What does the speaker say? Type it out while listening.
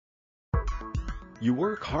You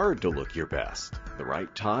work hard to look your best. The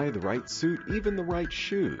right tie, the right suit, even the right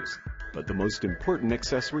shoes. But the most important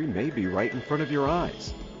accessory may be right in front of your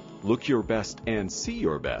eyes. Look your best and see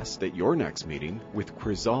your best at your next meeting with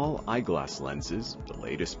Crizal eyeglass lenses, the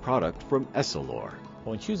latest product from Essilor.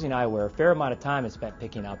 When choosing eyewear, a fair amount of time is spent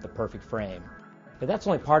picking out the perfect frame. But that's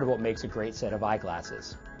only part of what makes a great set of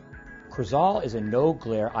eyeglasses. Crizal is a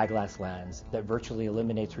no-glare eyeglass lens that virtually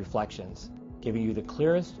eliminates reflections, giving you the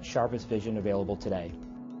clearest, sharpest vision available today.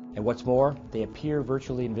 And what's more, they appear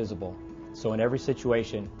virtually invisible, so in every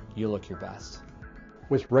situation, you look your best.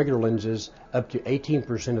 With regular lenses, up to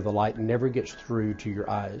 18% of the light never gets through to your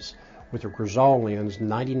eyes. With a Crizal lens,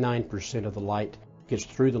 99% of the light gets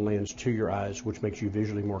through the lens to your eyes, which makes you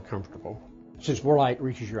visually more comfortable. Since more light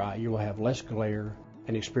reaches your eye, you will have less glare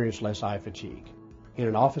and experience less eye fatigue. In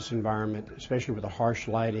an office environment, especially with the harsh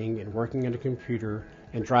lighting and working on a computer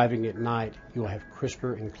and driving at night, you will have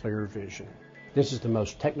crisper and clearer vision. This is the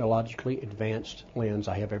most technologically advanced lens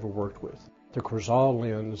I have ever worked with. The Crizal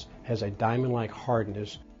lens has a diamond-like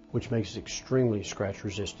hardness, which makes it extremely scratch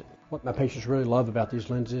resistant. What my patients really love about these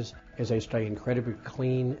lenses is they stay incredibly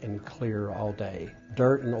clean and clear all day.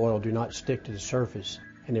 Dirt and oil do not stick to the surface,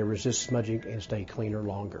 and they resist smudging and stay cleaner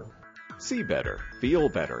longer. See better, feel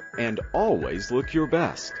better, and always look your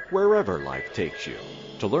best, wherever life takes you.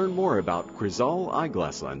 To learn more about Crizal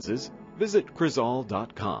eyeglass lenses, visit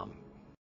Crizal.com.